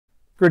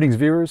Greetings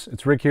viewers,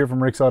 it's Rick here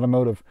from Rick's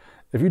Automotive.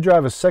 If you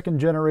drive a second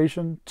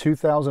generation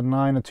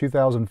 2009 to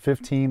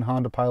 2015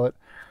 Honda Pilot,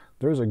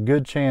 there's a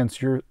good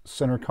chance your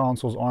center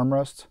console's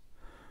armrest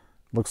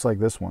looks like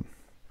this one.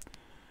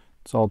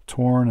 It's all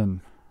torn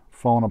and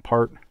falling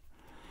apart.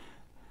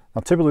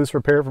 Now typically this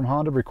repair from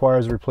Honda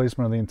requires a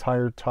replacement of the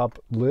entire top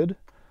lid.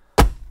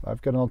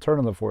 I've got an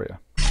alternative for you.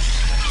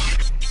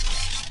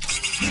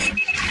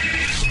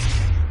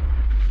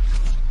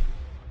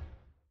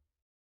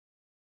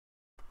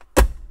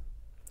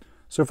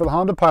 So for the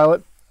Honda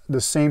Pilot, the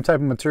same type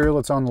of material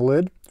that's on the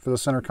lid for the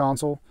center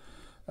console,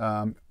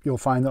 you'll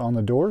find it on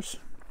the doors,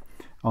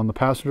 on the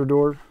passenger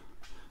door,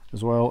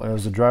 as well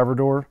as the driver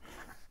door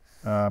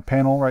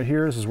panel right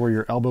here. This is where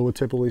your elbow would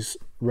typically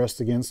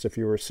rest against if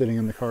you were sitting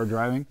in the car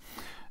driving.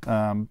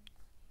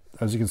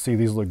 As you can see,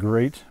 these look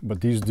great, but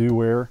these do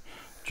wear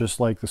just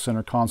like the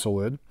center console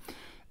lid.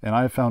 And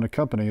I found a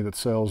company that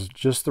sells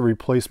just the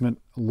replacement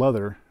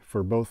leather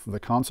for both the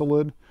console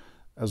lid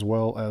as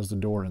well as the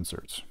door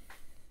inserts.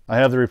 I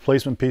have the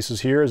replacement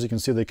pieces here. As you can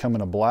see, they come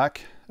in a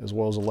black as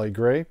well as a light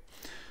gray.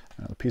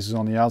 The pieces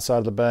on the outside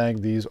of the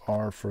bag, these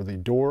are for the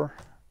door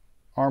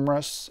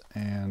armrests,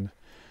 and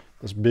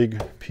this big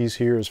piece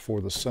here is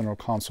for the center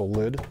console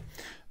lid.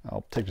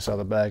 I'll take this out of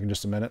the bag in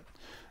just a minute.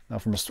 Now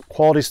from a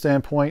quality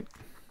standpoint,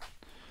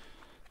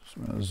 just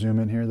going to zoom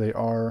in here, they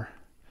are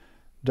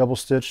double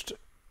stitched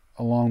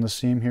along the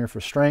seam here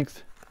for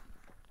strength.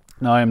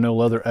 Now I am no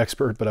leather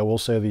expert, but I will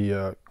say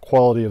the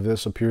quality of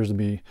this appears to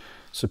be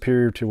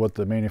superior to what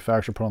the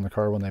manufacturer put on the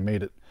car when they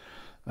made it.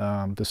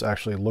 This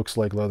actually looks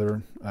like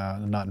leather,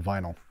 not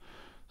vinyl.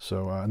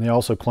 So, and they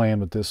also claim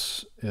that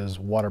this is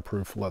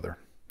waterproof leather.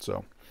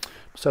 So,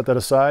 set that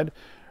aside.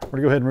 We're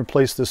gonna go ahead and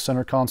replace this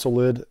center console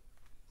lid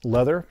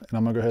leather, and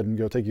I'm gonna go ahead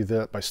and take you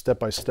that by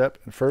step.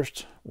 And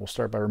first, we'll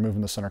start by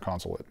removing the center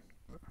console lid.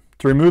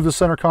 To remove the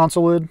center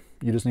console lid,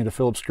 you just need a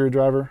Phillips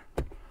screwdriver,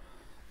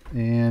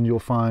 and you'll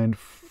find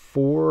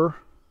 4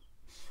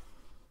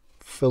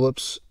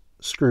 Phillips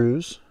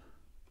screws.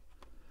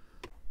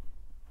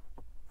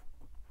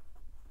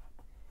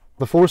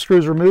 The 4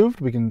 screws removed,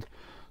 we can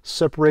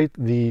separate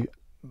the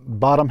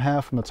bottom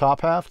half from the top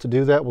half. To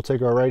do that, we'll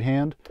take our right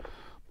hand,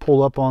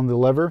 pull up on the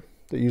lever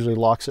that usually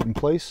locks it in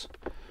place.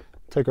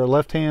 Take our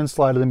left hand,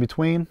 slide it in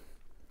between,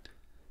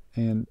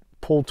 and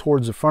pull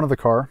towards the front of the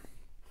car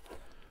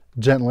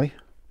gently.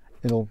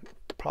 It'll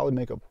probably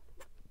make a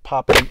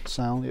popping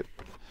sound. Yep.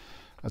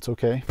 That's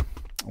okay.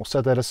 We'll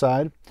set that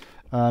aside.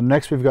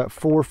 Next, we've got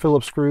 4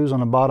 Phillips screws on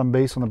the bottom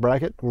base on the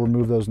bracket. We'll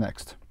remove those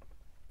next.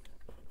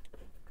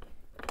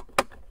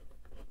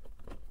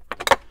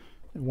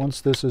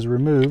 Once this is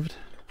removed,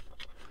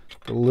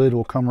 the lid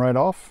will come right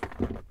off,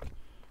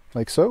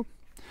 like so.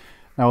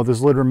 Now with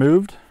this lid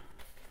removed,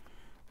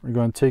 we're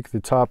going to take the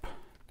top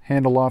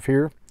handle off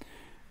here.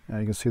 Now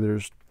you can see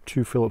there's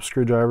 2 Phillips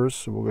screwdrivers,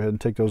 so we'll go ahead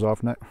and take those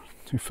off next.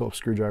 2 Phillips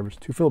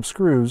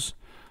screws,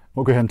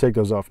 we'll go ahead and take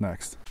those off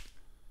next.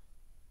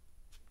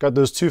 Got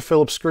those 2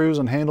 Phillips screws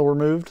and handle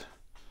removed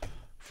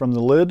from the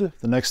lid.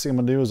 The next thing I'm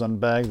going to do is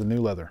unbag the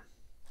new leather.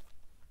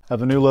 Have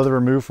the new leather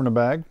removed from the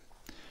bag.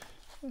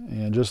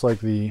 And just like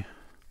the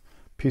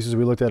pieces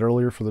we looked at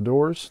earlier for the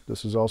doors,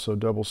 this is also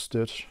double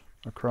stitch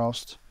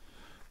across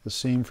the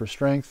seam for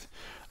strength.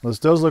 This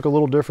does look a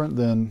little different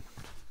than,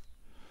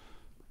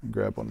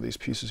 grab one of these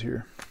pieces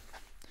here.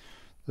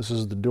 This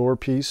is the door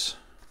piece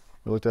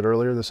we looked at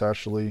earlier. This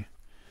actually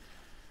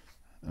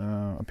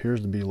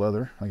appears to be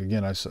leather. Like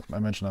again, I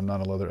mentioned I'm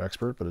not a leather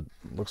expert, but it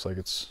looks like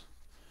it's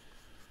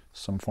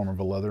some form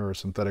of a leather or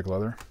synthetic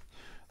leather.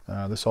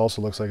 This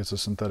also looks like it's a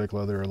synthetic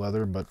leather or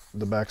leather, but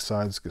the back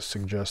sides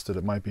suggest that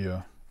it might be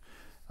a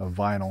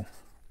vinyl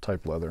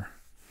type leather.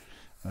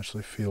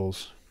 Actually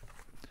feels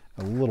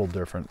a little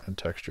different in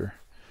texture,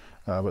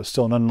 but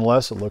still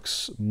nonetheless it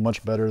looks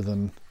much better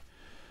than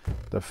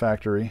the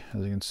factory.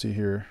 As you can see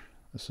here,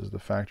 this is the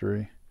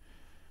factory.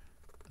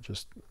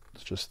 It's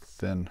just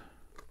thin.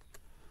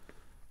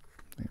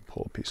 You can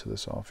pull a piece of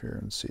this off here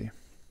and see.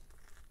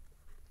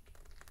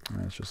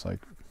 And it's just like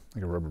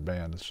a rubber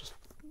band. It's just,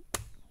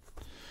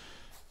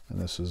 and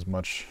this is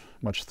much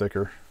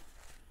thicker.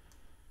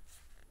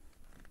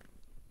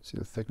 See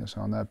the thickness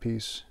on that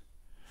piece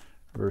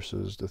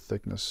versus the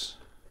thickness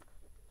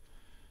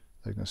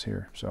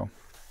here. So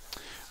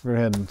we're going to go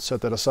ahead and set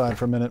that aside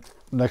for a minute.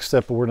 Next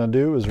step what we're going to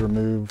do is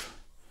remove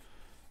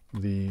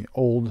the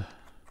old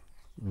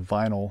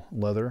vinyl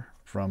leather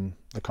from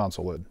the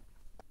console lid.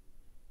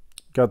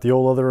 Got the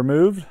old leather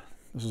removed.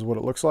 This is what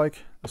it looks like.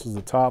 This is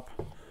the top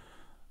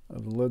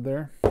of the lid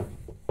there.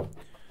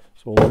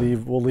 So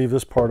we'll leave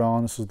this part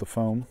on. This is the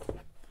foam.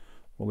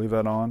 We'll leave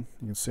that on.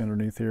 You can see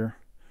underneath here,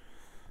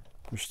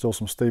 there's still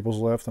some staples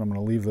left, and I'm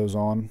going to leave those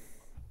on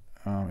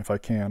if I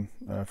can.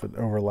 If it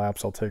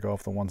overlaps, I'll take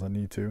off the ones I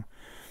need to.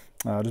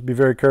 Just be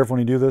very careful when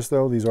you do this,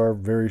 though. These are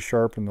very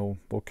sharp, and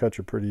they'll cut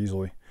you pretty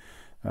easily.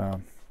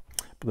 But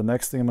the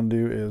next thing I'm going to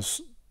do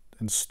is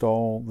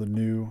install the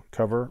new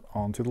cover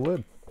onto the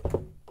lid.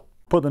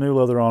 Put the new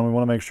leather on. We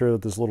want to make sure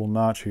that this little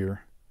notch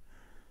here,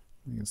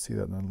 you can see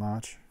that in the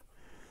notch,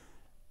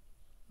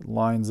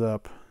 lines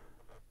up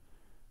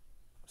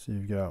So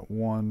you've got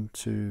 1,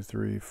 2,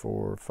 3,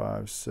 4,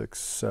 5, 6,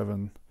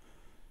 7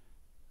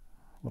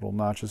 little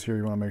notches here.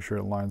 You want to make sure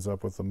it lines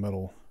up with the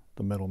middle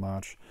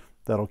notch.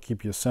 That'll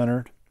keep you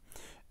centered.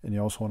 And you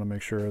also want to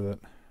make sure that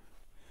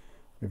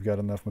we've got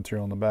enough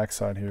material on the back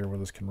side here where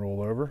this can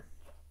roll over,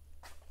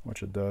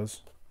 which it does.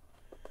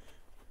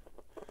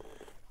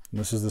 And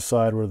this is the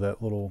side where the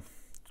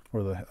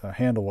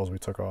handle was we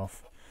took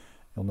off.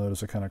 You'll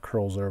notice it kind of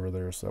curls over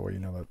there, so that way you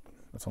know that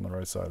it's on the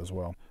right side as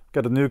well.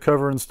 Got a new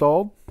cover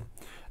installed.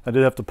 I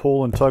did have to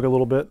pull and tug a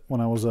little bit when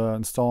I was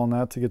installing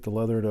that to get the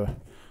leather to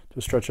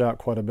stretch out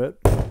quite a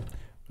bit.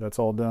 That's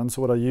all done.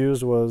 So what I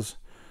used was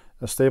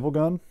a staple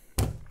gun,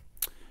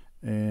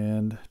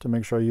 and to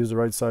make sure I used the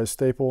right size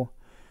staple,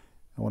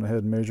 I went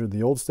ahead and measured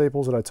the old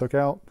staples that I took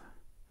out.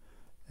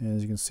 And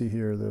as you can see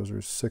here, those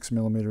are 6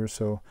 millimeters.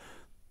 So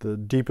the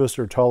deepest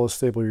or tallest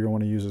staple you're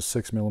going to use is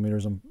 6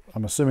 millimeters. I'm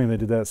assuming they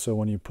did that so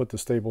when you put the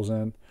staples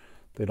in,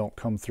 they don't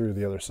come through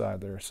the other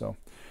side there. So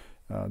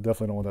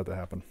definitely don't want that to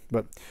happen.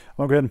 But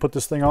I'll go ahead and put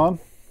this thing on,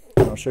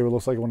 and I'll show you what it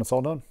looks like when it's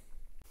all done.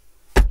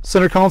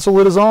 Center console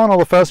lid is on, all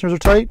the fasteners are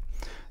tight.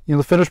 You know,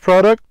 the finished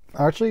product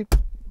actually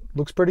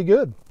looks pretty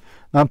good.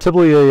 Now, I'm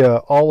typically a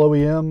all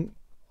OEM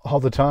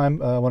all the time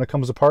when it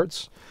comes to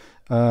parts,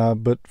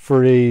 but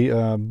for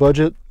a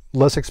budget,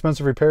 less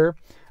expensive repair,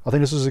 I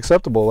think this is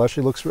acceptable. It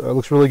actually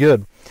looks really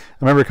good.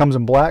 Remember, it comes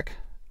in black,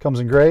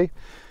 comes in gray.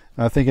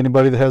 I think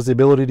anybody that has the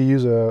ability to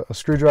use a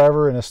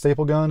screwdriver and a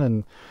staple gun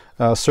and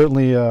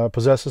certainly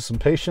possesses some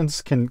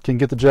patience can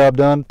get the job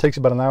done. It takes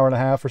about an hour and a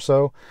half or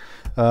so.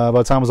 By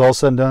the time it was all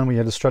said and done, we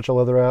had to stretch the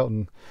leather out,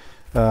 and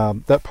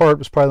that part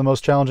was probably the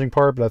most challenging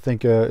part, but I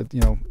think, you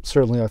know,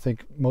 certainly I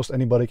think most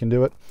anybody can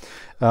do it.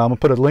 I'm going to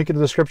put a link in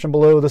the description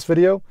below this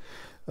video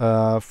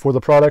for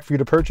the product for you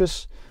to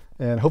purchase.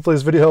 And hopefully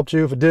this video helped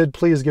you. If it did,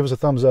 please give us a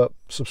thumbs up,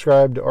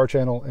 subscribe to our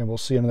channel, and we'll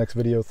see you in the next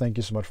video. Thank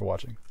you so much for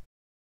watching.